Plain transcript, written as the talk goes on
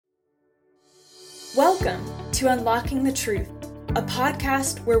Welcome to Unlocking the Truth, a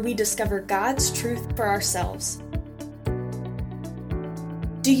podcast where we discover God's truth for ourselves.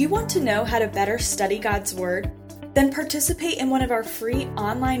 Do you want to know how to better study God's Word? Then participate in one of our free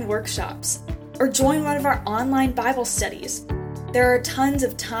online workshops or join one of our online Bible studies. There are tons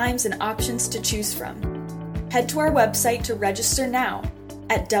of times and options to choose from. Head to our website to register now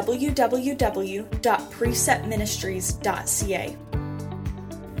at www.preceptministries.ca.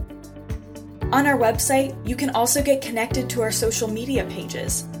 On our website, you can also get connected to our social media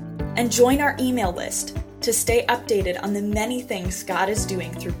pages and join our email list to stay updated on the many things God is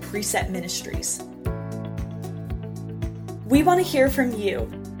doing through Precept Ministries. We want to hear from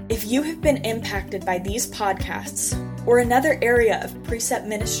you. If you have been impacted by these podcasts or another area of Precept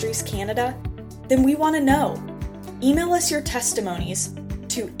Ministries Canada, then we want to know. Email us your testimonies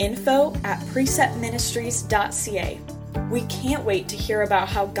to info@preceptministries.ca. We can't wait to hear about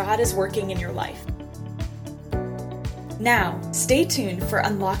how God is working in your life. Now, stay tuned for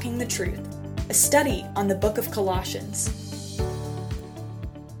Unlocking the Truth, a study on the book of Colossians.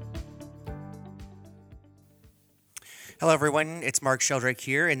 Hello, everyone. It's Mark Sheldrake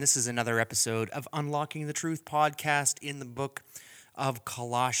here, and this is another episode of Unlocking the Truth podcast in the book of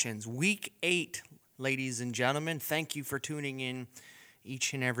Colossians. Week 8, ladies and gentlemen. Thank you for tuning in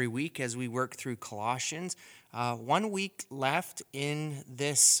each and every week as we work through Colossians. 1 week left in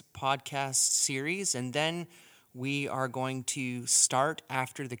this podcast series, and then we are going to start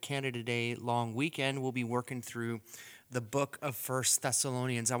after the Canada Day long weekend. We'll be working through the book of 1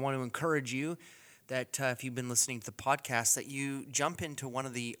 Thessalonians. I want to encourage you that if you've been listening to the podcast, that you jump into one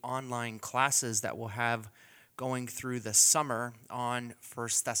of the online classes that we'll have going through the summer on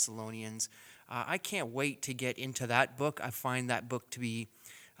 1 Thessalonians. I can't wait to get into that book. I find that book to be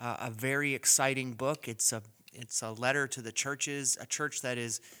a very exciting book. It's a letter to the churches, a church that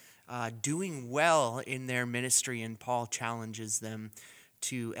is doing well in their ministry, and Paul challenges them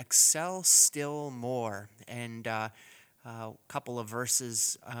to excel still more. And a couple of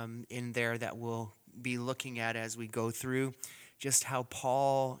verses in there that we'll be looking at as we go through, just how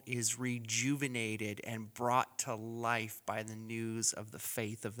Paul is rejuvenated and brought to life by the news of the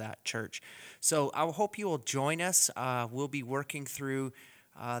faith of that church. So I hope you will join us. We'll be working through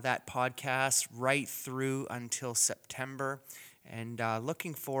that podcast right through until September, and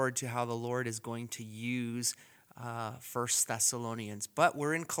looking forward to how the Lord is going to use 1 Thessalonians. But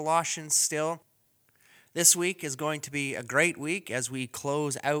we're in Colossians still. This week is going to be a great week as we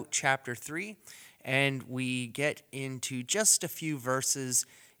close out chapter 3, and we get into just a few verses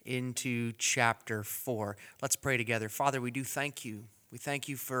into chapter 4. Let's pray together. Father, we do thank you. We thank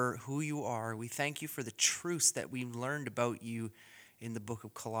you for who you are. We thank you for the truths that we've learned about you in the book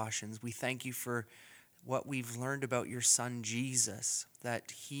of Colossians. We thank you for what we've learned about your son Jesus,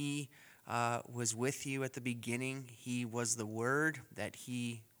 that he was with you at the beginning. He was the Word, that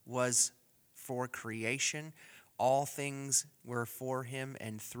he was for creation. All things were for him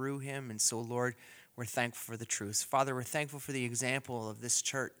and through him. And so, Lord, we're thankful for the truths. Father, we're thankful for the example of this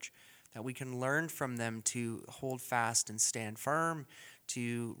church, that we can learn from them to hold fast and stand firm,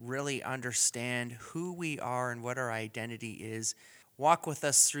 to really understand who we are and what our identity is. Walk with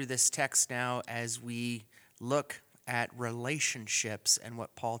us through this text now as we look at relationships and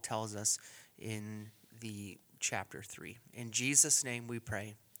what Paul tells us in the chapter 3. In Jesus' name we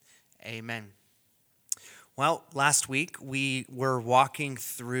pray. Amen. Well, last week we were walking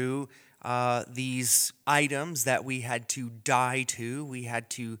through these items that we had to die to. We had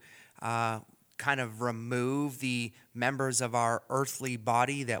to kind of remove the members of our earthly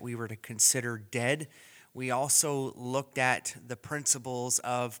body that we were to consider dead. We also looked at the principles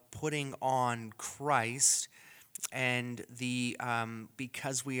of putting on Christ, and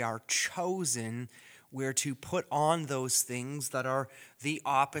because we are chosen, we're to put on those things that are the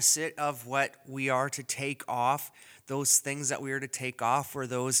opposite of what we are to take off. Those things that we are to take off were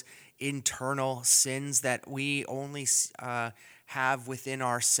those internal sins that we only have within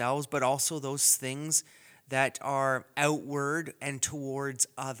ourselves, but also those things that are outward and towards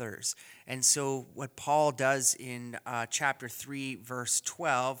others. And so what Paul does in chapter 3, verse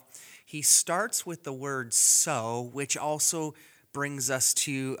 12, he starts with the word so, which also brings us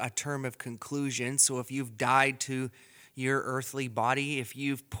to a term of conclusion. So if you've died to your earthly body, if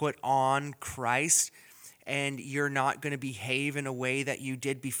you've put on Christ, and you're not going to behave in a way that you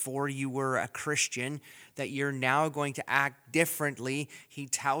did before you were a Christian, that you're now going to act differently, he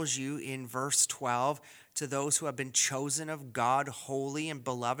tells you in verse 12, to those who have been chosen of God, holy and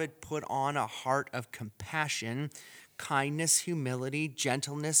beloved, put on a heart of compassion, kindness, humility,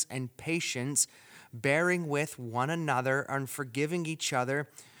 gentleness, and patience, bearing with one another and forgiving each other.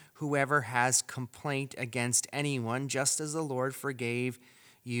 whoever has complaint against anyone, just as the Lord forgave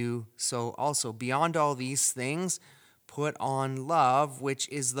you, so also. Beyond all these things, put on love, which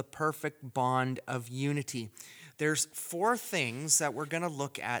is the perfect bond of unity. There's 4 things that we're going to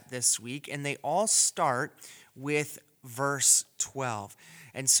look at this week, and they all start with verse 12.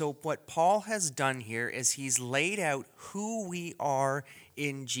 And so what Paul has done here is he's laid out who we are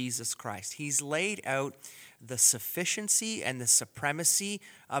in Jesus Christ. He's laid out the sufficiency and the supremacy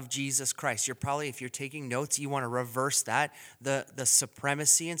of Jesus Christ. You're probably, if you're taking notes, you want to reverse that, the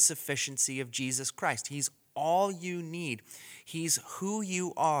supremacy and sufficiency of Jesus Christ. He's all you need. He's who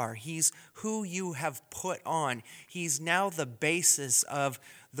you are. He's who you have put on. He's now the basis of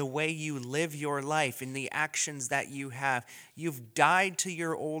the way you live your life and the actions that you have. You've died to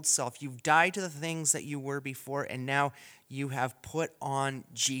your old self. You've died to the things that you were before, and now you have put on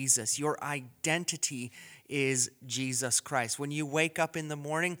Jesus. Your identity is Jesus Christ. When you wake up in the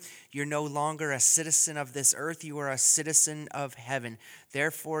morning, you're no longer a citizen of this earth. You are a citizen of heaven.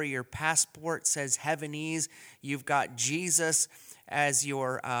 Therefore, your passport says Heavenese. You've got Jesus as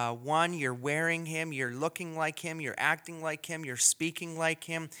your one. You're wearing him. You're looking like him. You're acting like him. You're speaking like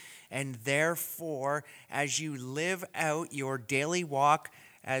him. And therefore, as you live out your daily walk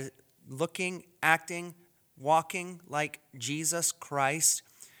as looking, acting, walking like Jesus Christ,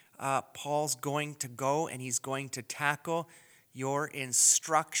 Paul's going to go and he's going to tackle your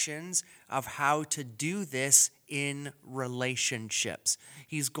instructions of how to do this in relationships.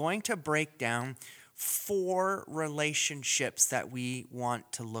 He's going to break down 4 relationships that we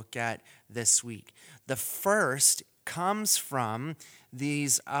want to look at this week. The first comes from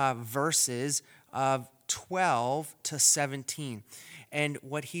these verses of 12 to 17. And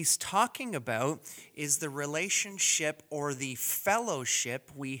what he's talking about is the relationship or the fellowship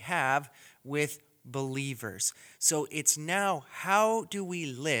we have with believers. So it's now, how do we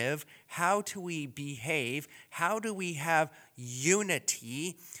live? How do we behave? How do we have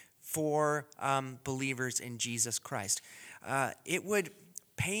unity for believers in Jesus Christ? It would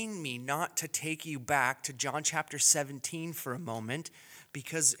pain me not to take you back to John chapter 17 for a moment,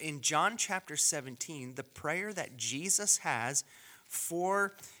 because in John chapter 17, the prayer that Jesus has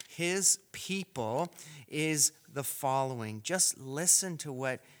for his people is the following. Just listen to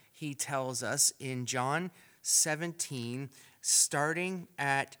what he tells us in John 17, starting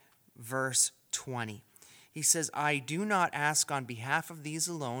at verse 20. He says, I do not ask on behalf of these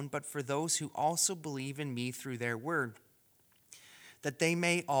alone, but for those who also believe in me through their word, that they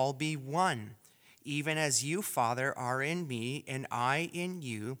may all be one, even as you, Father, are in me and I in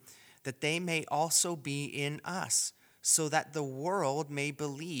you, that they may also be in us, so that the world may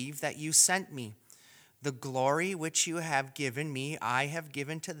believe that you sent me. The glory which you have given me, I have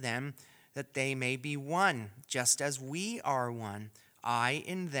given to them, that they may be one, just as we are one. I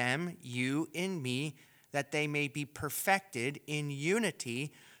in them, you in me, that they may be perfected in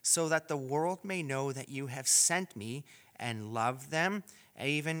unity, so that the world may know that you have sent me and loved them,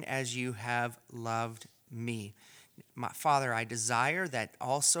 even as you have loved me. My Father, I desire that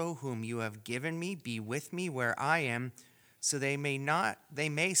also whom you have given me be with me where I am, so they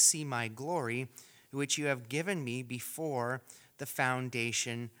may see my glory, which you have given me before the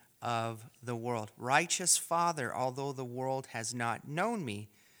foundation of the world. Righteous Father, although the world has not known me,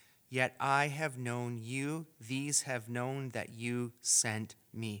 yet I have known you. These have known that you sent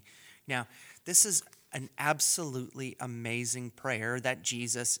me. Now, this is an absolutely amazing prayer that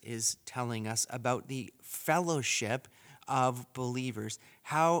Jesus is telling us about the fellowship of believers,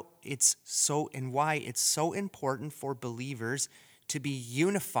 how it's so and why it's so important for believers to be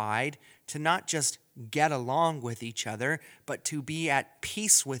unified, to not just get along with each other, but to be at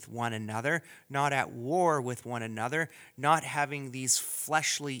peace with one another, not at war with one another, not having these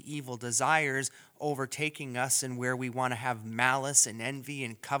fleshly evil desires overtaking us and where we want to have malice and envy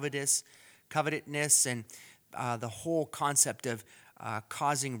and covetousness and the whole concept of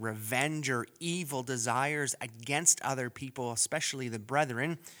causing revenge or evil desires against other people, especially the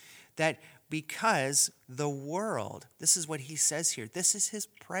brethren, that because the world, this is what he says here, this is his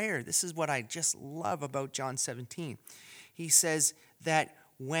prayer, this is what I just love about John 17. He says that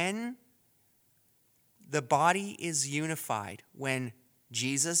when the body is unified, when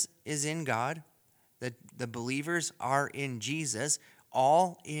Jesus is in God, the believers are in Jesus,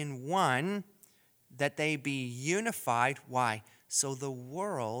 all in one, that they be unified. Why? So the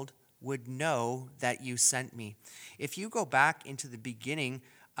world would know that you sent me. If you go back into the beginning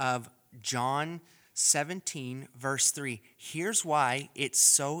of John 17, verse 3, here's why it's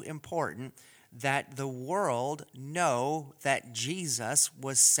so important that the world know that Jesus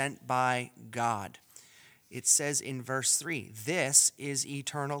was sent by God. it says in verse 3, this is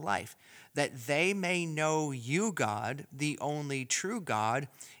eternal life, that they may know you, God, the only true God,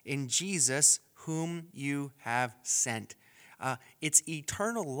 in Jesus, whom you have sent. It's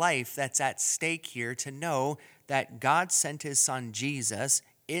eternal life that's at stake here, to know that God sent his son Jesus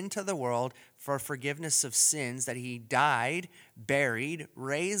into the world for forgiveness of sins, that he died, buried,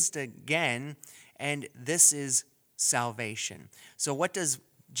 raised again, and this is salvation. So what does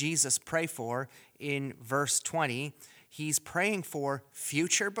Jesus pray for in verse 20? He's praying for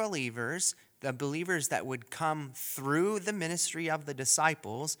future believers, the believers that would come through the ministry of the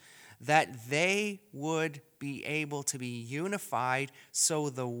disciples, that they would be able to be unified so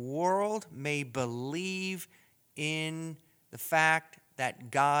the world may believe in the fact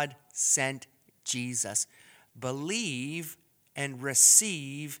that God sent Jesus. Believe and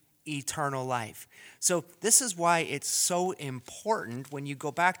receive eternal life. So this is why it's so important when you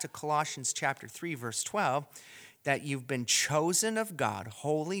go back to Colossians chapter 3, verse 12, that you've been chosen of God,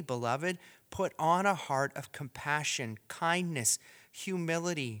 holy, beloved, put on a heart of compassion, kindness,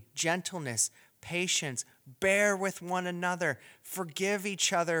 humility, gentleness, patience, bear with one another, forgive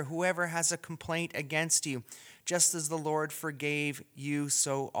each other, whoever has a complaint against you. Just as the Lord forgave you,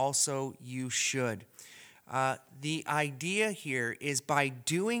 so also you should. The idea here is by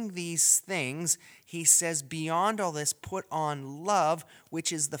doing these things, he says, beyond all this, put on love,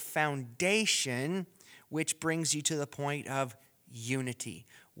 which is the foundation, which brings you to the point of unity.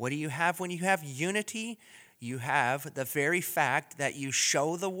 What do you have when you have unity? You have the very fact that you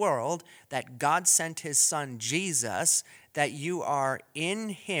show the world that God sent his son Jesus, that you are in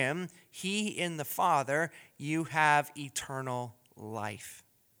him, he in the Father, you have eternal life.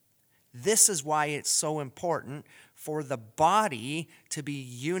 This is why it's so important for the body to be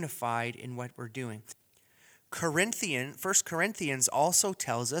unified in what we're doing. 1 Corinthians also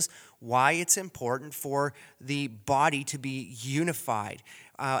tells us why it's important for the body to be unified.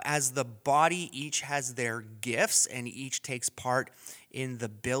 As the body each has their gifts and each takes part in the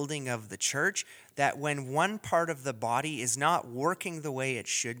building of the church, that when one part of the body is not working the way it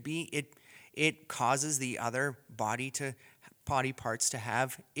should be, it causes the other body parts to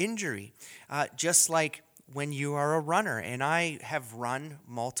have injury. Just like when you are a runner, and I have run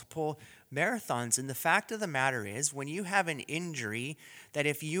multiple marathons, and the fact of the matter is, when you have an injury, that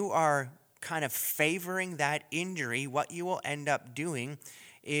if you are kind of favoring that injury, what you will end up doing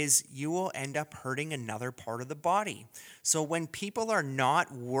is you will end up hurting another part of the body. So when people are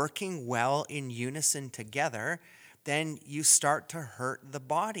not working well in unison together, then you start to hurt the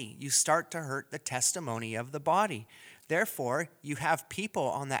body. You start to hurt the testimony of the body. Therefore, you have people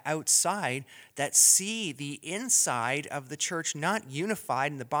on the outside that see the inside of the church not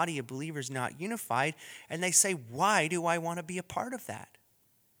unified and the body of believers not unified, and they say, why do I want to be a part of that?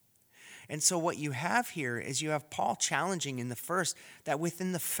 And so what you have here is you have Paul challenging in the first that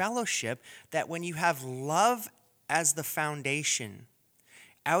within the fellowship, that when you have love as the foundation,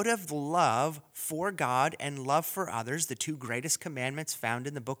 out of love for God and love for others, the two greatest commandments found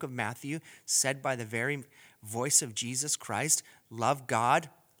in the book of Matthew, said by the very voice of Jesus Christ, love God,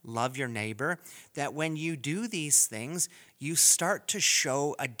 love your neighbor, that when you do these things, you start to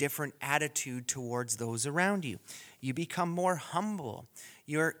show a different attitude towards those around you. You become more humble.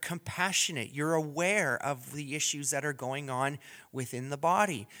 You're compassionate. You're aware of the issues that are going on within the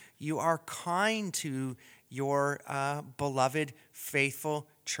body. You are kind to your beloved, faithful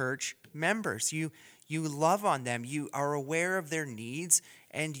church members. You love on them. You are aware of their needs,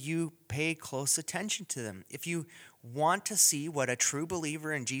 and you pay close attention to them. If you want to see what a true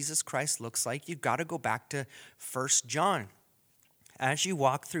believer in Jesus Christ looks like, you've got to go back to 1 John. As you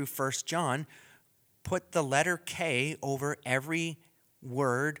walk through 1 John, put the letter K over every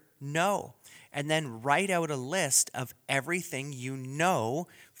word no, and then write out a list of everything you know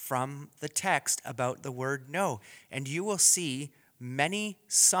from the text about the word no, and you will see many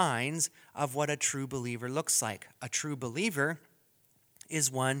signs of what a true believer looks like. A true believer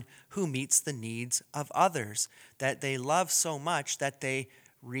is one who meets the needs of others, that they love so much that they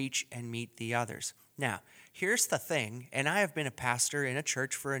reach and meet the others. Now, here's the thing, and I have been a pastor in a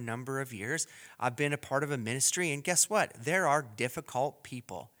church for a number of years. I've been a part of a ministry, and guess what? There are difficult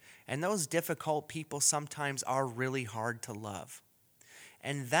people, and those difficult people sometimes are really hard to love.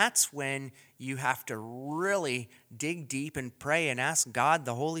 And that's when you have to really dig deep and pray and ask God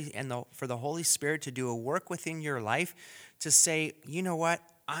for the Holy Spirit to do a work within your life to say, you know what,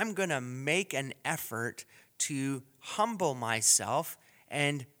 I'm going to make an effort to humble myself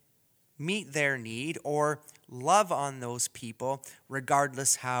and meet their need or love on those people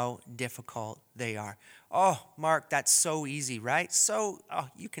regardless how difficult they are. Oh, Mark, that's so easy, right?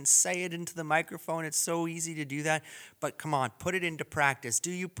 You can say it into the microphone. It's so easy to do that. But come on, put it into practice.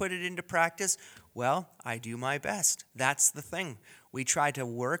 Do you put it into practice? Well, I do my best. That's the thing. We try to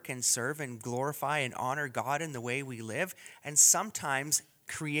work and serve and glorify and honor God in the way we live. And sometimes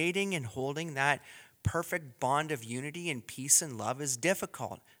creating and holding that perfect bond of unity and peace and love is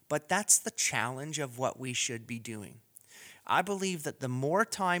difficult. But that's the challenge of what we should be doing. I believe that the more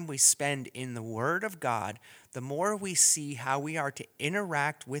time we spend in the Word of God, the more we see how we are to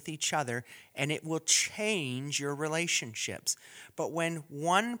interact with each other, and it will change your relationships. But when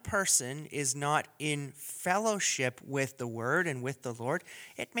one person is not in fellowship with the Word and with the Lord,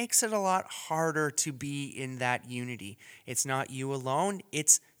 it makes it a lot harder to be in that unity. It's not you alone,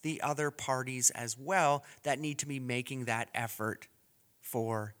 it's the other parties as well that need to be making that effort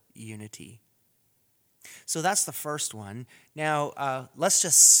for unity. So that's the first one. Now, let's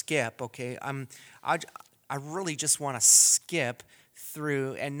just skip, okay? I really just want to skip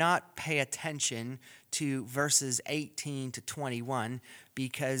through and not pay attention to verses 18 to 21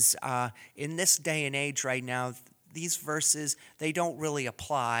 because in this day and age right now, these verses, they don't really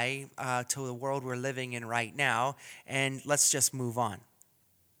apply to the world we're living in right now, and let's just move on.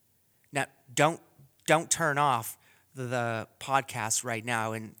 Now, don't turn off the podcast right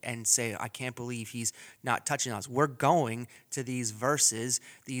now and say, I can't believe he's not touching us. We're going to these verses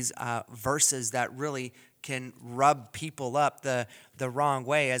that really can rub people up the wrong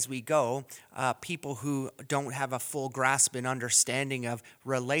way as we go. People who don't have a full grasp and understanding of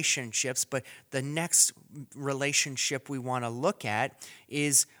relationships. But the next relationship we want to look at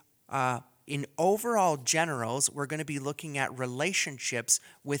is in overall generals, we're going to be looking at relationships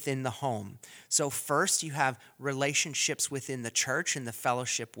within the home. So first you have relationships within the church and the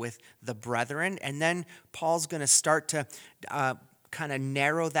fellowship with the brethren. And then Paul's going to start to kind of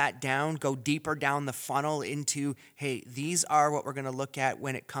narrow that down, go deeper down the funnel into, hey, these are what we're going to look at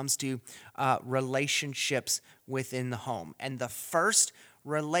when it comes to relationships within the home. And the first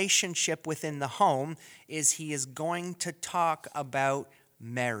relationship within the home is he is going to talk about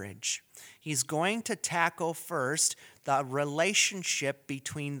marriage. He's going to tackle first the relationship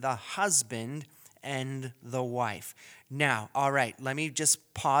between the husband and the wife. Now, all right, let me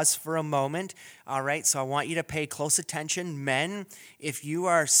just pause for a moment. All right, so I want you to pay close attention. Men, if you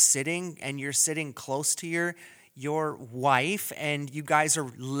are sitting and you're sitting close to your wife and you guys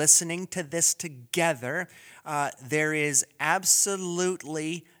are listening to this together, there is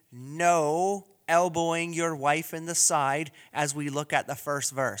absolutely no elbowing your wife in the side as we look at the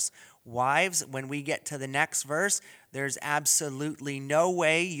first verse. Wives, when we get to the next verse, there's absolutely no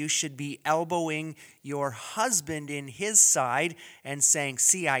way you should be elbowing your husband in his side and saying,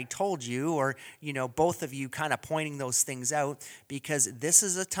 see, I told you, or, both of you kind of pointing those things out, because this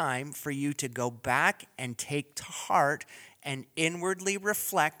is a time for you to go back and take to heart and inwardly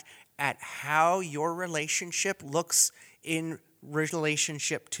reflect at how your relationship looks in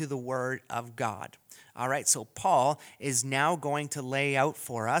relationship to the Word of God. All right, so Paul is now going to lay out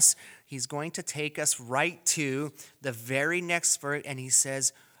for us. He's going to take us right to the very next verse, and he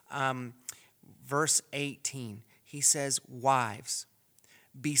says, verse 18, he says, wives,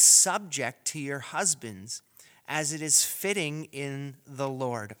 be subject to your husbands as it is fitting in the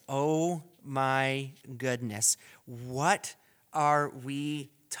Lord. Oh my goodness, what are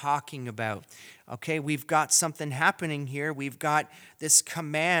we talking about? Okay, we've got something happening here. We've got this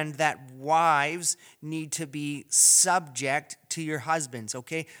command that wives need to be subject to your husbands.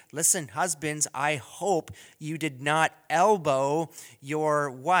 Okay, listen, husbands, I hope you did not elbow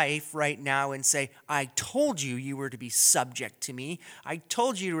your wife right now and say, I told you were to be subject to me. I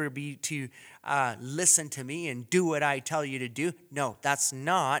told you were to listen to me and do what I tell you to do. No, that's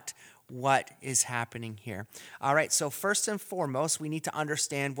not what is happening here. All right, so first and foremost, we need to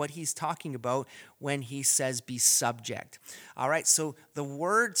understand what he's talking about when he says be subject. All right, so the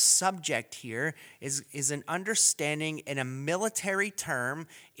word subject here is an understanding in a military term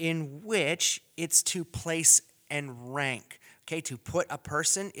in which it's to place and rank, okay, to put a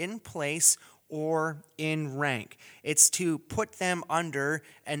person in place or in rank. It's to put them under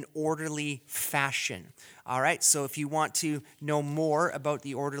an orderly fashion. All right, so if you want to know more about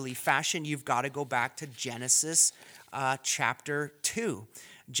the orderly fashion, you've got to go back to Genesis chapter 2.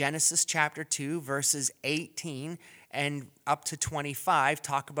 Genesis chapter 2, verses 18 and up to 25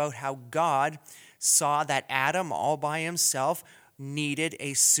 talk about how God saw that Adam all by himself needed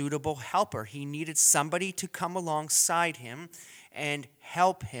a suitable helper. He needed somebody to come alongside him and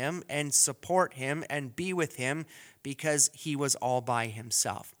help him and support him and be with him because he was all by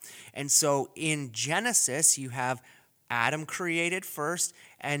himself. And so in Genesis, you have Adam created first,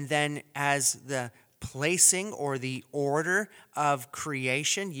 and then as the placing or the order of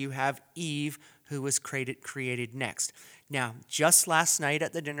creation, you have Eve, who was created next. Now, just last night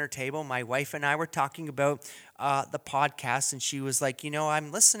at the dinner table, my wife and I were talking about the podcast, and she was like,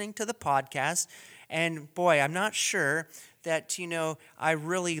 I'm listening to the podcast, and boy, I'm not sure that, I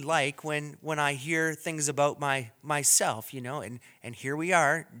really like when I hear things about myself, and here we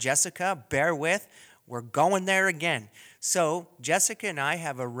are. Jessica, bear with, we're going there again. So Jessica and I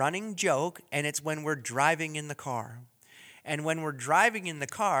have a running joke, and it's when we're driving in the car. And when we're driving in the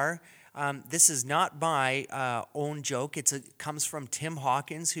car, this is not my own joke. It comes from Tim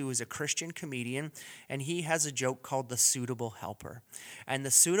Hawkins, who is a Christian comedian, and he has a joke called The Suitable Helper. And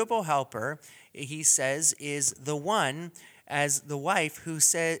the suitable helper, he says, is the one as the wife who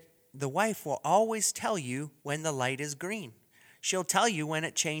said the wife will always tell you when the light is green. She'll tell you when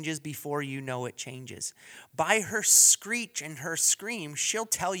it changes before you know it changes. By her screech and her scream, she'll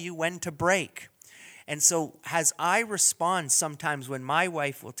tell you when to brake. And so as I respond sometimes when my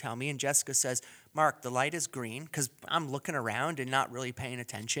wife will tell me, and Jessica says, Mark, the light is green, because I'm looking around and not really paying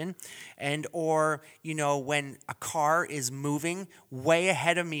attention. And or, when a car is moving way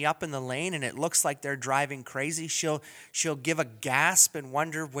ahead of me up in the lane and it looks like they're driving crazy, she'll give a gasp and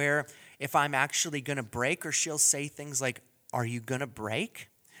wonder if I'm actually going to brake, or she'll say things like, are you going to brake?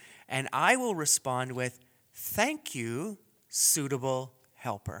 And I will respond with, thank you, suitable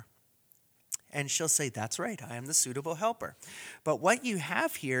helper. And she'll say, that's right, I am the suitable helper. But what you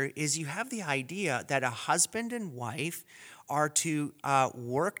have here is you have the idea that a husband and wife are to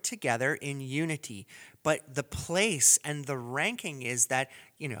work together in unity. But the place and the ranking is that,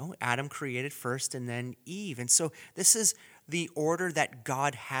 Adam created first and then Eve. And so this is the order that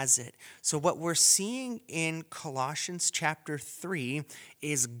God has it. So what we're seeing in Colossians chapter 3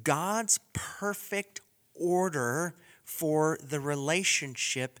 is God's perfect order for the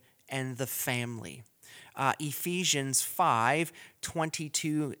relationship and the family. Ephesians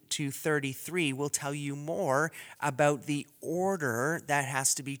 5:22-33 will tell you more about the order that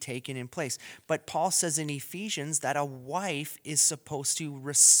has to be taken in place. But Paul says in Ephesians that a wife is supposed to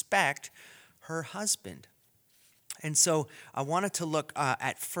respect her husband. And so I wanted to look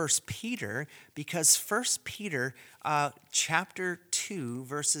at 1 Peter, because 1 Peter chapter 2,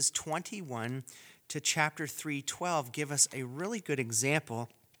 verses 21 to chapter 3:12 give us a really good example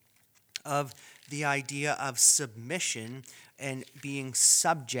of the idea of submission and being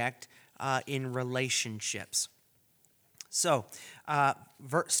subject in relationships. So,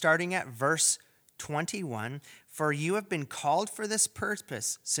 starting at verse 21, for you have been called for this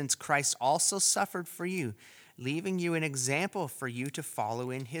purpose, since Christ also suffered for you, leaving you an example for you to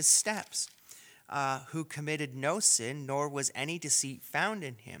follow in his steps, who committed no sin, nor was any deceit found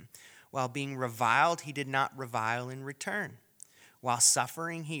in him. While being reviled, he did not revile in return. While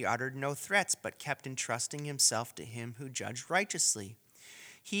suffering, he uttered no threats, but kept entrusting himself to him who judged righteously.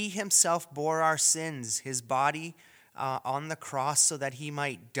 He himself bore our sins, his body on the cross, so that he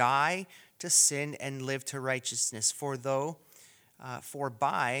might die to sin and live to righteousness. For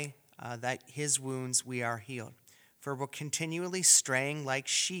by that his wounds we are healed. For we're continually straying like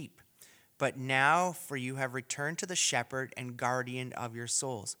sheep. But now, for you have returned to the shepherd and guardian of your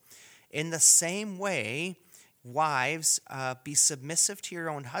souls. In the same way, wives, be submissive to your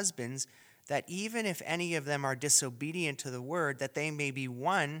own husbands, that even if any of them are disobedient to the word, that they may be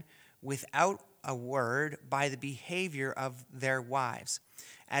won without a word by the behavior of their wives,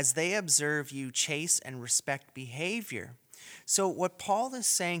 as they observe you chaste and respect behavior. So what Paul is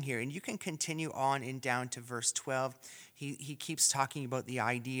saying here, and you can continue on in down to verse 12, he keeps talking about the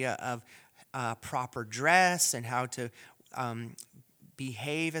idea of proper dress and how to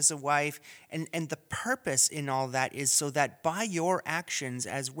behave as a wife. And the purpose in all that is so that by your actions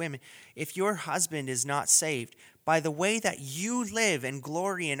as women, if your husband is not saved, by the way that you live and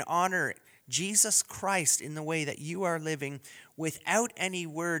glory and honor Jesus Christ in the way that you are living, without any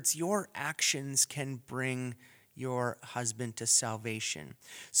words, your actions can bring your husband to salvation.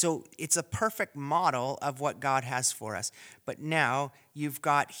 So it's a perfect model of what God has for us. But now you've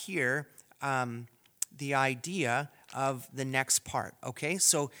got here the idea of the next part, okay?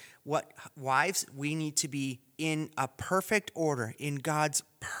 So what wives, we need to be in a perfect order, in God's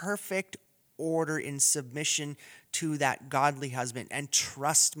perfect order, in submission to that godly husband. And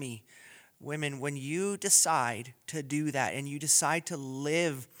trust me, women, when you decide to do that and you decide to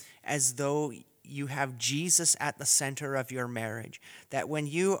live as though you have Jesus at the center of your marriage, that when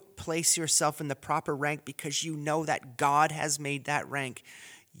you place yourself in the proper rank because you know that God has made that rank,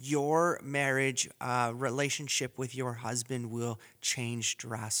 your marriage relationship with your husband will change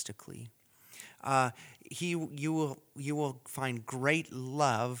drastically. You will find great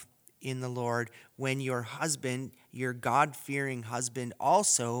love in the Lord when your husband, your God-fearing husband,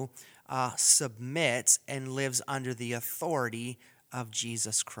 also submits and lives under the authority of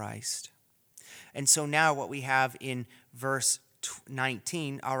Jesus Christ. And so now what we have in verse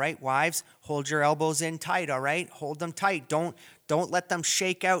 19, all right, wives, hold your elbows in tight, all right? Hold them tight. Don't let them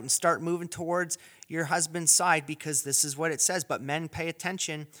shake out and start moving towards your husband's side, because this is what it says. But men, pay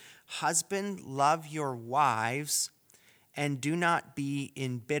attention. Husband, love your wives and do not be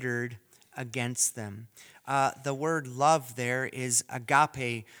embittered against them. The word love there is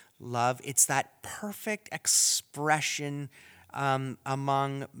agape love. It's that perfect expression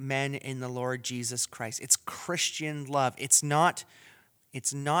among men in the Lord Jesus Christ. It's Christian love. It's not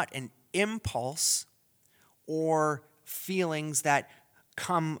an impulse or feelings that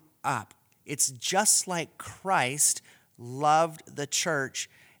come up. It's just like Christ loved the church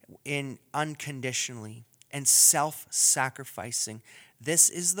in unconditionally and self-sacrificing. This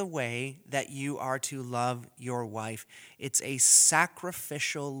is the way that you are to love your wife. It's a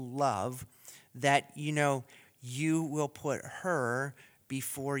sacrificial love that, you will put her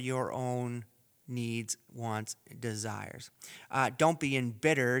before your own needs, wants, desires. Don't be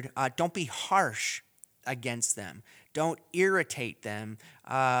embittered. Don't be harsh against them. Don't irritate them,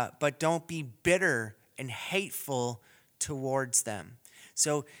 but don't be bitter and hateful towards them.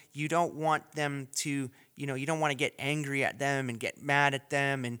 So you don't want them to, you don't want to get angry at them and get mad at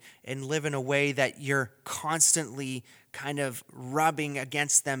them and live in a way that you're constantly kind of rubbing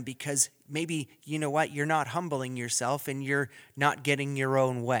against them, because maybe, you're not humbling yourself and you're not getting your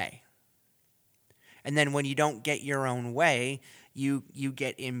own way. And then when you don't get your own way, you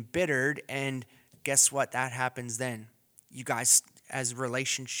get embittered, and guess what? That happens then. You guys, as a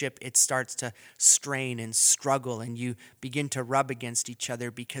relationship, it starts to strain and struggle, and you begin to rub against each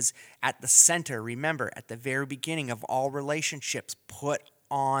other, because at the center, remember, at the very beginning of all relationships, put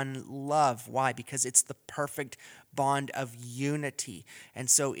on love. Why? Because it's the perfect bond of unity. And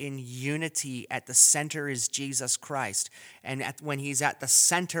so in unity, at the center is Jesus Christ. And when he's at the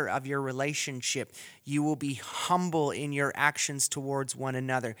center of your relationship, you will be humble in your actions towards one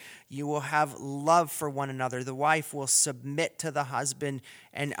another. You will have love for one another. The wife will submit to the husband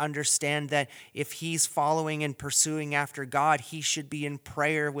and understand that if he's following and pursuing after God, he should be in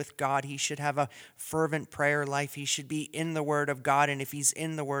prayer with God. He should have a fervent prayer life. He should be in the Word of God. And if he's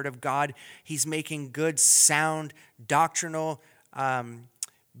in the Word of God, he's making good, sound, doctrinal,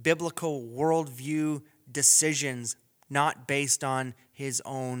 biblical worldview decisions, not based on his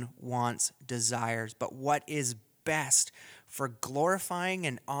own wants, desires, but what is best for glorifying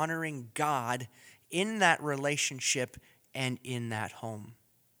and honoring God in that relationship and in that home.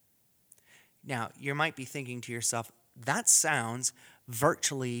 Now, you might be thinking to yourself, that sounds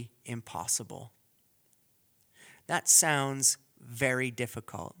virtually impossible. That sounds very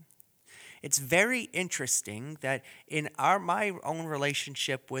difficult. It's very interesting that in my own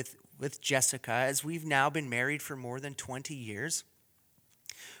relationship with Jessica, as we've now been married for more than 20 years,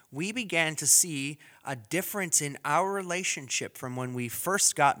 we began to see a difference in our relationship from when we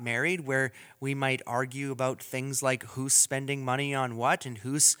first got married, where we might argue about things like who's spending money on what and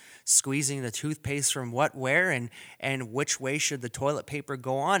who's squeezing the toothpaste from what where and which way should the toilet paper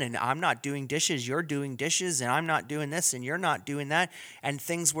go on, and I'm not doing dishes, you're doing dishes, and I'm not doing this and you're not doing that, and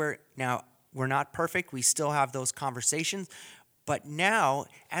things where now we're not perfect, we still have those conversations. But now,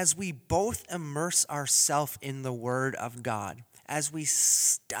 as we both immerse ourselves in the Word of God, as we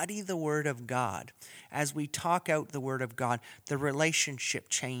study the Word of God, as we talk out the Word of God, the relationship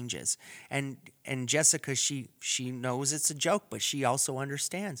changes. And Jessica, she knows it's a joke, but she also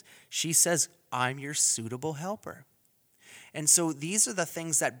understands. She says, I'm your suitable helper. And so these are the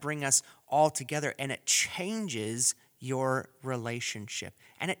things that bring us all together, and it changes your relationship.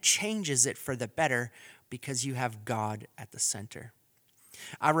 And it changes it for the better because you have God at the center.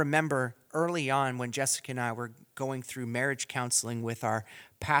 I remember early on when Jessica and I were going through marriage counseling with our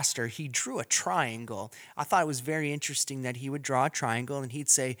pastor, he drew a triangle. I thought it was very interesting that he would draw a triangle and he'd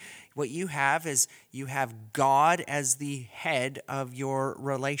say, what you have is you have God as the head of your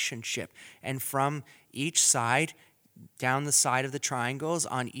relationship. And from each side, down the side of the triangles,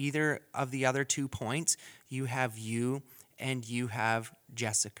 on either of the other 2 points, you have you and you have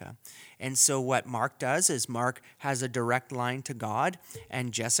Jessica. And so what Mark does is Mark has a direct line to God,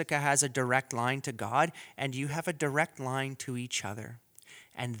 and Jessica has a direct line to God, and you have a direct line to each other.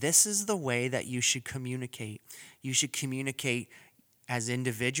 And this is the way that you should communicate. You should communicate as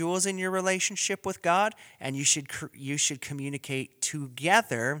individuals in your relationship with God, and you should communicate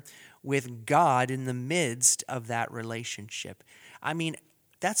together with God in the midst of that relationship. I mean,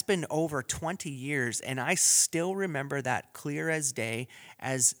 that's been over 20 years, and I still remember that clear as day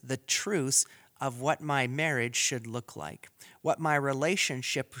as the truths of what my marriage should look like, what my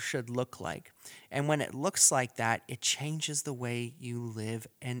relationship should look like. And when it looks like that, it changes the way you live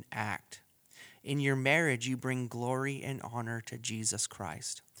and act. In your marriage, you bring glory and honor to Jesus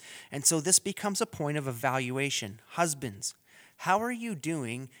Christ. And so this becomes a point of evaluation. Husbands, how are you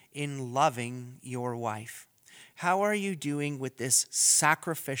doing in loving your wife? How are you doing with this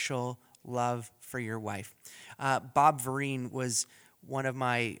sacrificial love for your wife? Bob Vereen was one of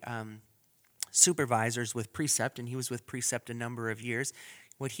my supervisors with Precept, and he was with Precept a number of years.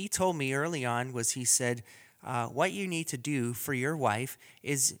 What he told me early on was he said, what you need to do for your wife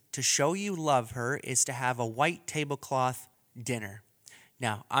is to show you love her is to have a white tablecloth dinner.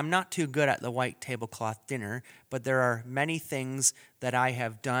 Now, I'm not too good at the white tablecloth dinner, but there are many things that I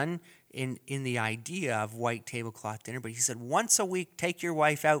have done in the idea of white tablecloth dinner. But he said, once a week, take your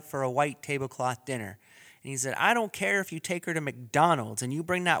wife out for a white tablecloth dinner. And he said, I don't care if you take her to McDonald's and you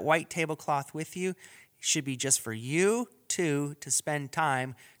bring that white tablecloth with you. It should be just for you two to spend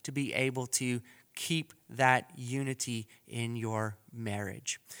time to be able to keep that unity in your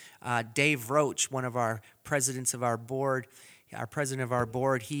marriage. Dave Roach, one of our presidents of our board,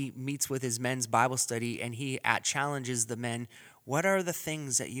 he meets with his men's Bible study, and he challenges the men, what are the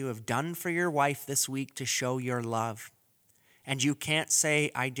things that you have done for your wife this week to show your love? And you can't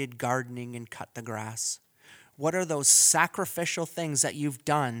say, I did gardening and cut the grass. What are those sacrificial things that you've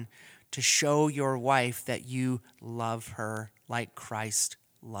done to show your wife that you love her like Christ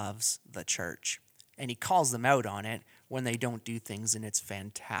loves the church? And he calls them out on it when they don't do things, and it's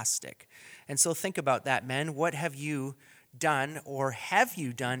fantastic. And so think about that, men. What have you done, or have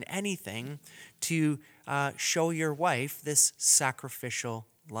you done anything to show your wife this sacrificial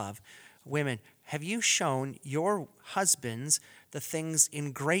love? Women, have you shown your husbands the things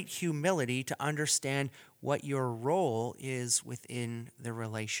in great humility to understand what your role is within the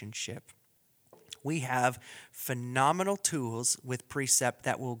relationship? We have phenomenal tools with Precept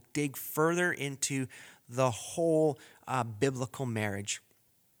that will dig further into the whole biblical marriage.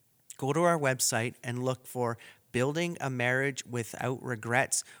 Go to our website and look for Building a Marriage Without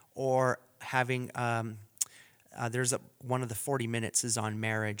Regrets, or having there's one of the 40 minutes is on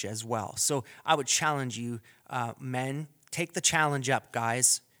marriage as well. So I would challenge you, men, take the challenge up,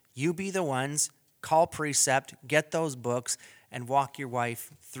 guys. You be the ones, call Precept, get those books, and walk your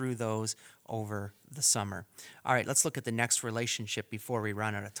wife through those over the summer. All right, let's look at the next relationship before we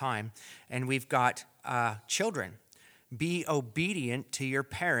run out of time. And we've got children. Be obedient to your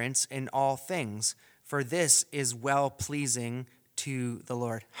parents in all things, for this is well-pleasing to the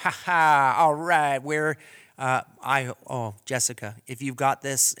Lord. All right, Jessica, if you've got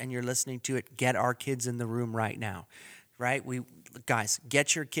this and you're listening to it, get our kids in the room right now, right? Guys,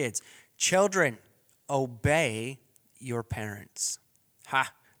 get your kids. Children, obey your parents.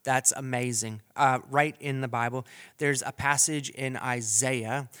 That's amazing. Right in the Bible, there's a passage in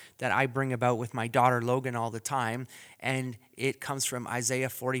Isaiah that I bring about with my daughter Logan all the time, and it comes from Isaiah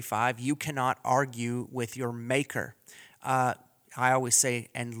 45. You cannot argue with your maker. I always say,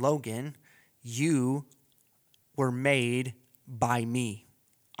 and Logan, you were made by me.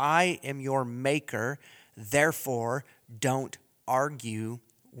 I am your maker, therefore don't argue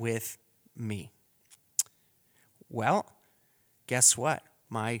with me. Well, guess what?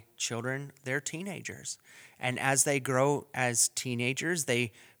 My children, they're teenagers. And as they grow as teenagers,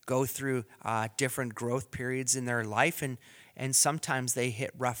 they go through different growth periods in their life, and sometimes they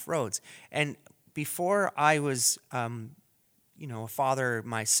hit rough roads. And before I was a father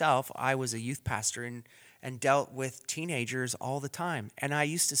myself, I was a youth pastor and dealt with teenagers all the time. And I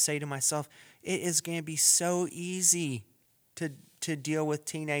used to say to myself, it is going to be so easy to deal with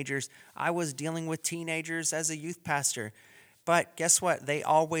teenagers. I was dealing with teenagers as a youth pastor. But guess what? They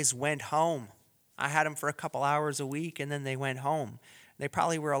always went home. I had them for a couple hours a week, and then they went home. They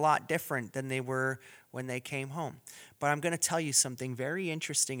probably were a lot different than they were when they came home. But I'm going to tell you something very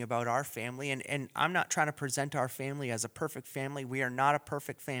interesting about our family, and I'm not trying to present our family as a perfect family. We are not a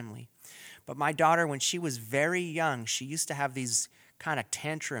perfect family. But my daughter, when she was very young, she used to have these kind of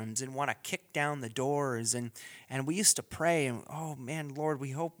tantrums and want to kick down the doors, and we used to pray, and oh man, Lord, we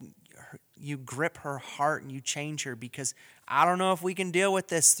hope you grip her heart and you change her, because I don't know if we can deal with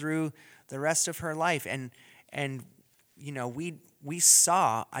this through the rest of her life. And we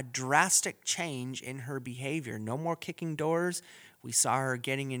saw a drastic change in her behavior. No more kicking doors. We saw her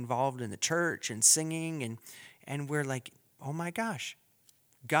getting involved in the church and singing, and we're like, oh my gosh,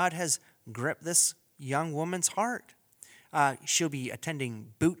 God has gripped this young woman's heart. She'll be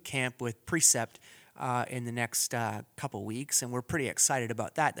attending boot camp with Precept in the next couple weeks, and we're pretty excited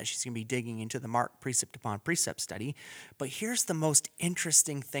about that she's going to be digging into the Mark precept upon precept study. But here's the most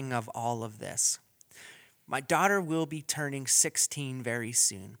interesting thing of all of this. My daughter will be turning 16 very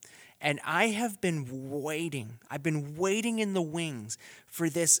soon, and I have been waiting. I've been waiting in the wings for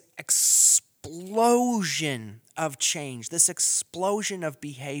this explosion of change, this explosion of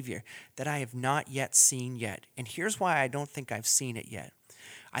behavior that I have not yet seen yet. And here's why I don't think I've seen it yet.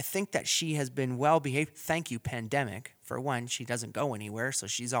 I think that she has been well behaved. Thank you, pandemic. For one, she doesn't go anywhere, so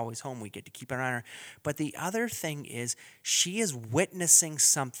she's always home. We get to keep an eye on her. But the other thing is she is witnessing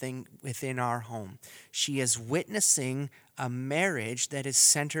something within our home. She is witnessing a marriage that is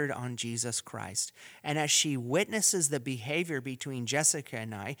centered on Jesus Christ. And as she witnesses the behavior between Jessica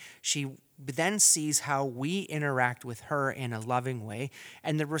and I, she then sees how we interact with her in a loving way,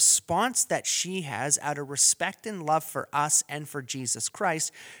 and the response that she has out of respect and love for us and for Jesus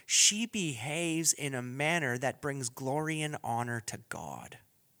Christ, she behaves in a manner that brings glory and honor to God.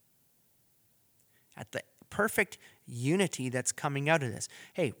 At the perfect unity that's coming out of this.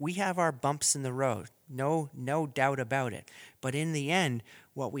 Hey, we have our bumps in the road, no doubt about it. But in the end,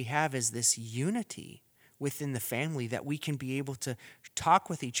 what we have is this unity within the family that we can be able to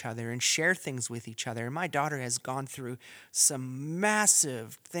talk with each other and share things with each other. And my daughter has gone through some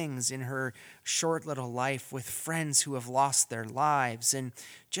massive things in her short little life with friends who have lost their lives and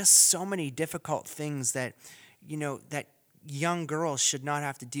just so many difficult things that, that young girls should not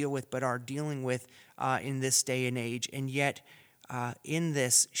have to deal with but are dealing with in this day and age. And yet in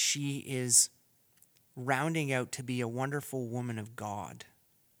this, she is rounding out to be a wonderful woman of God.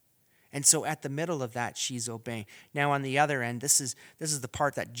 And so at the middle of that, she's obeying. Now on the other end, this is the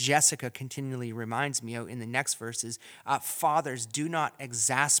part that Jessica continually reminds me of in the next verses. Fathers, do not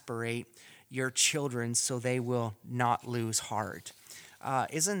exasperate your children so they will not lose heart.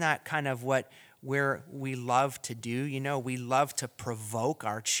 Isn't that kind of where we love to do? We love to provoke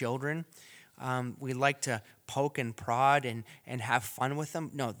our children. We like to poke and prod and have fun with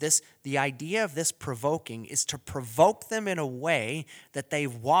them. No, the idea of this provoking is to provoke them in a way that they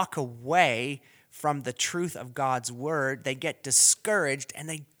walk away from the truth of God's word. They get discouraged and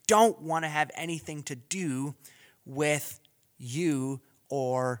they don't want to have anything to do with you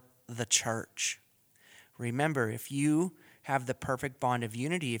or the church. Remember, if you have the perfect bond of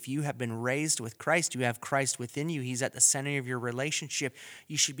unity, if you have been raised with Christ, you have Christ within you, he's at the center of your relationship,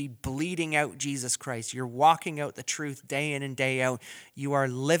 you should be bleeding out Jesus Christ. You're walking out the truth day in and day out. You are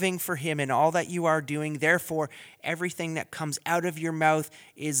living for him in all that you are doing. Therefore, everything that comes out of your mouth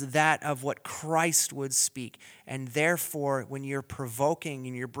is that of what Christ would speak. And therefore, when you're provoking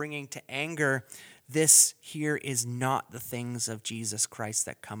and you're bringing to anger, this here is not the things of Jesus Christ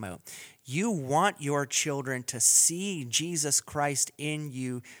that come out. You want your children to see Jesus Christ in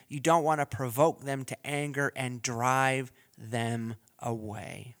you. You don't want to provoke them to anger and drive them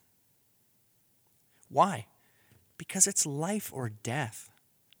away. Why? Because it's life or death.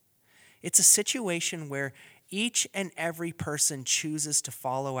 It's a situation where each and every person chooses to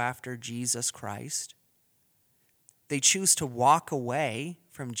follow after Jesus Christ. They choose to walk away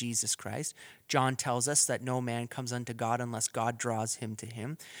from Jesus Christ. John tells us that no man comes unto God unless God draws him to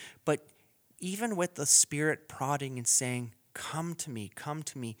him. But even with the Spirit prodding and saying, come to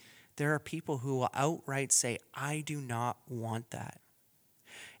me, there are people who will outright say, I do not want that.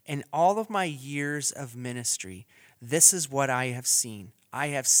 In all of my years of ministry, this is what I have seen. I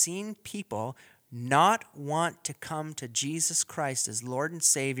have seen people not want to come to Jesus Christ as Lord and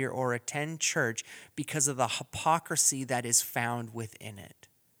Savior or attend church because of the hypocrisy that is found within it.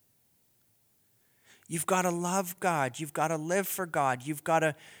 You've got to love God. You've got to live for God. You've got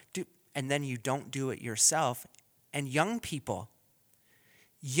to do, and then you don't do it yourself. And young people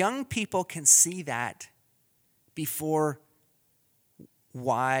can see that before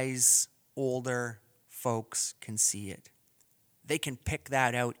wise, older folks can see it. They can pick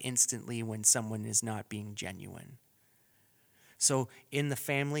that out instantly when someone is not being genuine. So in the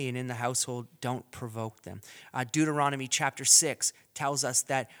family and in the household, don't provoke them. Deuteronomy chapter 6 tells us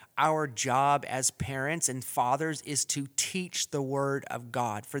that our job as parents and fathers is to teach the word of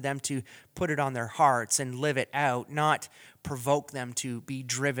God, for them to put it on their hearts and live it out, not provoke them to be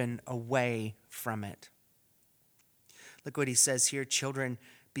driven away from it. Look what he says here, children,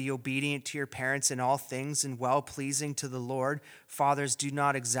 be obedient to your parents in all things and well-pleasing to the Lord. Fathers, do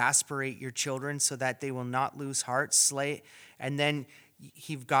not exasperate your children so that they will not lose heart. And then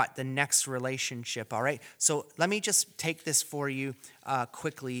you've got the next relationship, all right? So let me just take this for you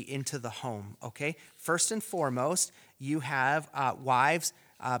quickly into the home, okay? First and foremost, you have wives,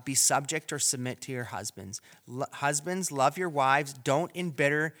 Be subject or submit to your husbands. Husbands, love your wives. Don't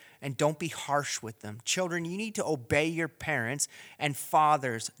embitter and don't be harsh with them. Children, you need to obey your parents. And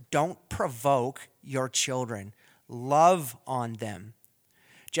fathers, don't provoke your children. Love on them.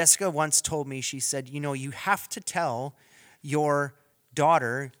 Jessica once told me, she said, you have to tell your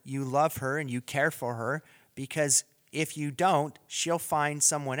daughter you love her and you care for her, because if you don't, she'll find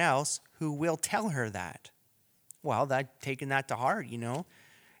someone else who will tell her that. Well, taking that to heart,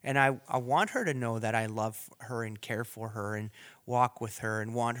 And I want her to know that I love her and care for her and walk with her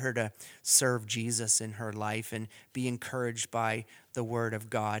and want her to serve Jesus in her life and be encouraged by the Word of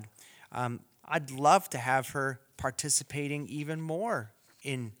God. I'd love to have her participating even more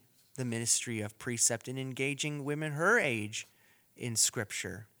in the ministry of precept and engaging women her age in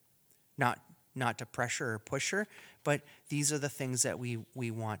Scripture. Not to pressure or push her, but these are the things that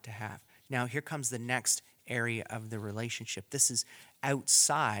we want to have. Now, here comes the next area of the relationship. This is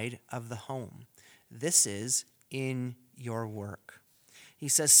outside of the home. This is in your work. He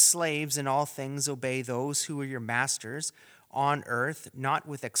says, slaves, in all things obey those who are your masters on earth, not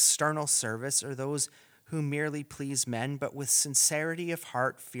with external service or those who merely please men, but with sincerity of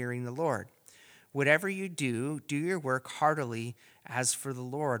heart, fearing the Lord. Whatever you do, do your work heartily as for the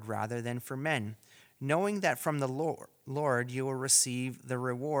Lord rather than for men, knowing that from the Lord you will receive the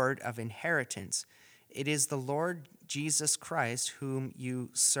reward of inheritance. It is the Lord Jesus Christ whom you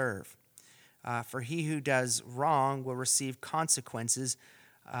serve. For he who does wrong will receive consequences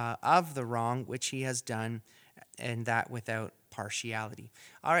of the wrong which he has done, and that without partiality.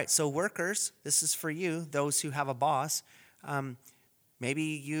 All right, so workers, this is for you, those who have a boss. Maybe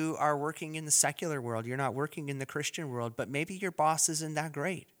you are working in the secular world. You're not working in the Christian world, but maybe your boss isn't that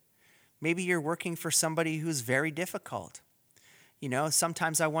great. Maybe you're working for somebody who's very difficult.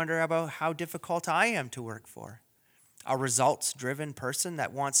 Sometimes I wonder about how difficult I am to work for. A results-driven person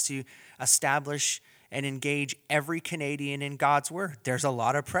that wants to establish and engage every Canadian in God's word. There's a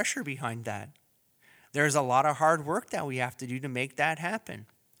lot of pressure behind that. There's a lot of hard work that we have to do to make that happen.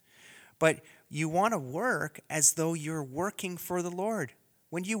 But you want to work as though you're working for the Lord.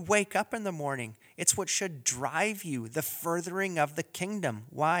 When you wake up in the morning, it's what should drive you, the furthering of the kingdom.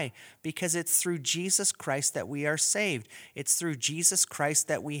 Why? Because it's through Jesus Christ that we are saved. It's through Jesus Christ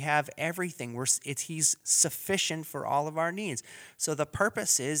that we have everything. He's sufficient for all of our needs. So the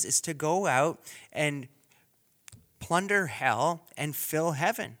purpose is to go out and plunder hell and fill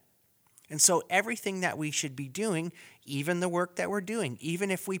heaven. And so everything that we should be doing, even the work that we're doing,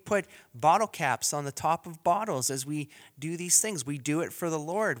 even if we put bottle caps on the top of bottles as we do these things, we do it for the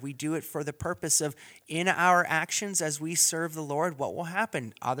Lord. We do it for the purpose of, in our actions as we serve the Lord, what will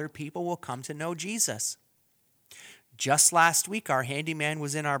happen? Other people will come to know Jesus. Just last week, our handyman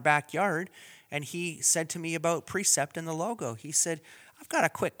was in our backyard, and he said to me about Precept and the logo. He said, I've got a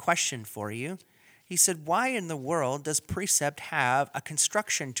quick question for you. He said, why in the world does Precept have a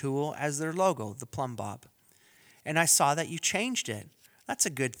construction tool as their logo, the plumb bob? And I saw that you changed it. That's a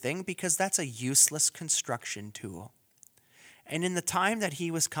good thing, because that's a useless construction tool. And in the time that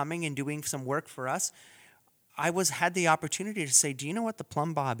he was coming and doing some work for us, I had the opportunity to say, do you know what the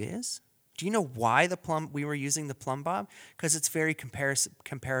plumb bob is? Do you know why we were using the plumb bob? Because it's very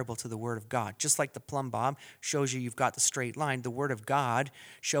comparable to the Word of God. Just like the plumb bob shows you've got the straight line, the Word of God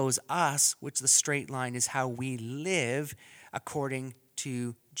shows us, which the straight line is how we live according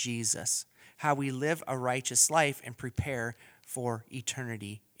to Jesus, how we live a righteous life and prepare for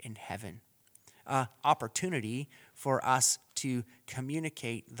eternity in heaven. Opportunity for us to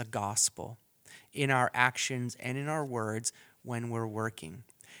communicate the gospel in our actions and in our words when we're working.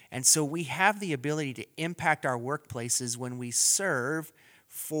 And so we have the ability to impact our workplaces when we serve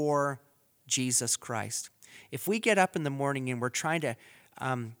for Jesus Christ. If we get up in the morning and we're trying to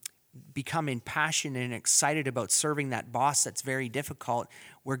become impassioned and excited about serving that boss that's very difficult,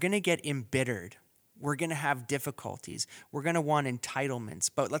 we're going to get embittered. We're going to have difficulties. We're going to want entitlements.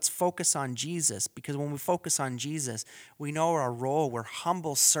 But let's focus on Jesus, because when we focus on Jesus, we know our role. We're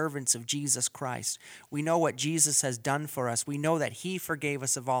humble servants of Jesus Christ. We know what Jesus has done for us. We know that he forgave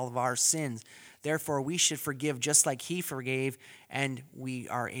us of all of our sins. Therefore, we should forgive just like he forgave, and we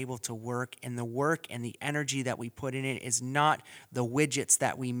are able to work. And the work and the energy that we put in it is not the widgets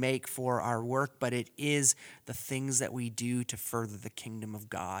that we make for our work, but it is the things that we do to further the kingdom of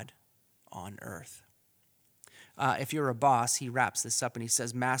God on earth. If you're a boss, he wraps this up and he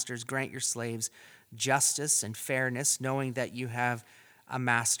says, Masters, grant your slaves justice and fairness, knowing that you have a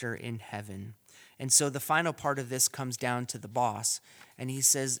master in heaven. And so the final part of this comes down to the boss. And he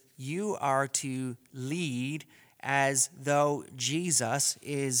says, you are to lead as though Jesus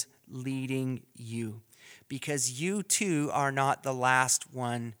is leading you. because you too are not the last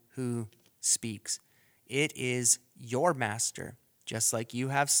one who speaks. It is your master. Just like you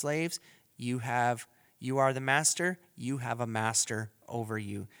have slaves, you are the master, you have a master over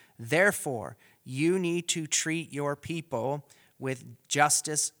you. Therefore, you need to treat your people with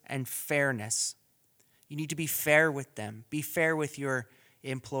justice and fairness. You need to be fair with them. Be fair with your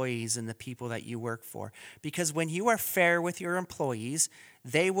employees and the people that you work for. Because when you are fair with your employees,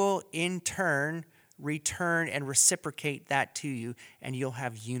 they will in turn return and reciprocate that to you, and you'll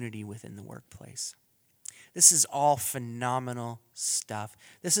have unity within the workplace. This is all phenomenal stuff.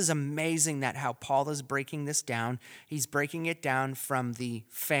 This is amazing that how Paul is breaking this down. He's breaking it down from the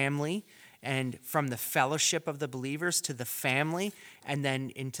family and from the fellowship of the believers to the family and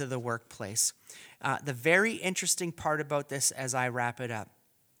then into the workplace. The very interesting part about this as I wrap it up,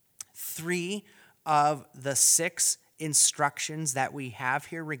 3 of the 6 instructions that we have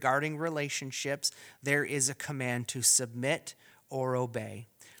here regarding relationships, there is a command to submit or obey.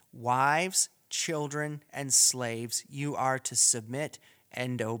 Wives, children, and slaves, you are to submit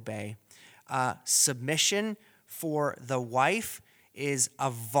and obey. Submission for the wife is a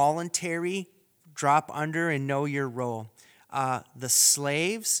voluntary drop under and know your role. The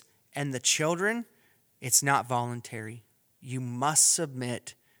slaves and the children, it's not voluntary. You must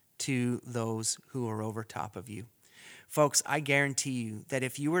submit to those who are over top of you. Folks, I guarantee you that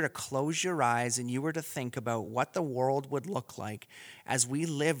if you were to close your eyes and you were to think about what the world would look like as we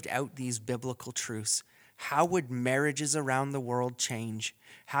lived out these biblical truths, how would marriages around the world change?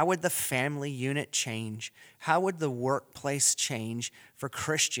 How would the family unit change? How would the workplace change for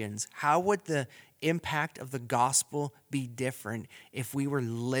Christians? How would the impact of the gospel be different if we were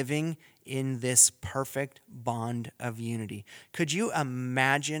living in this perfect bond of unity? Could you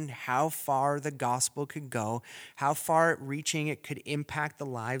imagine how far the gospel could go, how far reaching it could impact the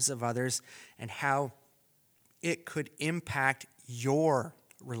lives of others, and how it could impact your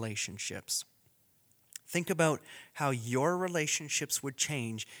relationships? Think about how your relationships would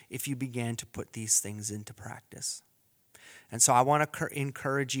change if you began to put these things into practice. And so I want to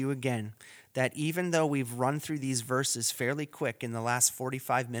encourage you again that even though we've run through these verses fairly quick in the last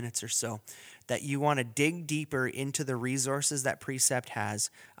 45 minutes or so, that you want to dig deeper into the resources that Precept has.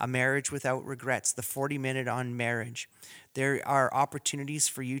 A Marriage Without Regrets, the 40-minute on marriage. There are opportunities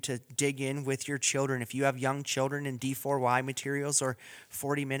for you to dig in with your children if you have young children in D4Y materials or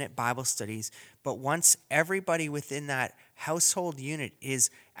 40-minute Bible studies. But once everybody within that household unit is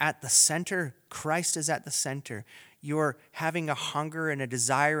at the center, Christ is at the center, you're having a hunger and a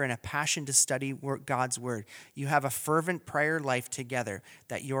desire and a passion to study God's word. You have a fervent prayer life together,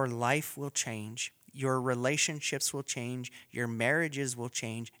 that your life will change. Your relationships will change. Your marriages will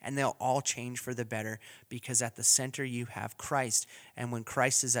change. And they'll all change for the better, because at the center you have Christ. And when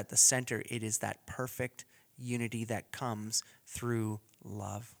Christ is at the center, it is that perfect unity that comes through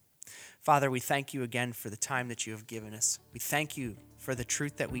love. Father, we thank you again for the time that you have given us. We thank you for the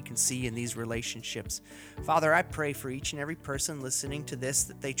truth that we can see in these relationships. Father, I pray for each and every person listening to this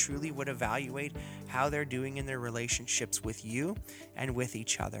that they truly would evaluate how they're doing in their relationships with you and with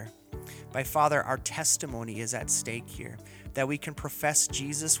each other. By Father, our testimony is at stake here, that we can profess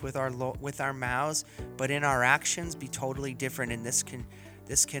Jesus with our mouths, but in our actions be totally different, and this can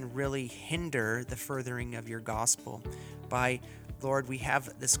really hinder the furthering of your gospel. Lord, we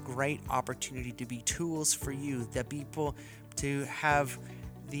have this great opportunity to be tools for you, that people to have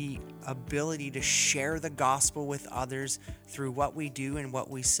the ability to share the gospel with others through what we do and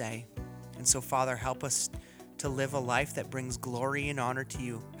what we say. And so, Father, help us to live a life that brings glory and honor to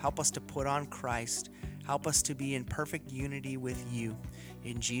you. Help us to put on Christ. Help us to be in perfect unity with you.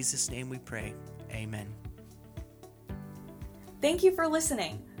 In Jesus' name we pray. Amen. Thank you for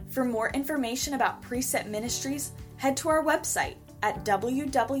listening. For more information about Precept Ministries, head to our website at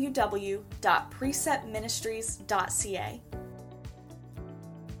www.preceptministries.ca.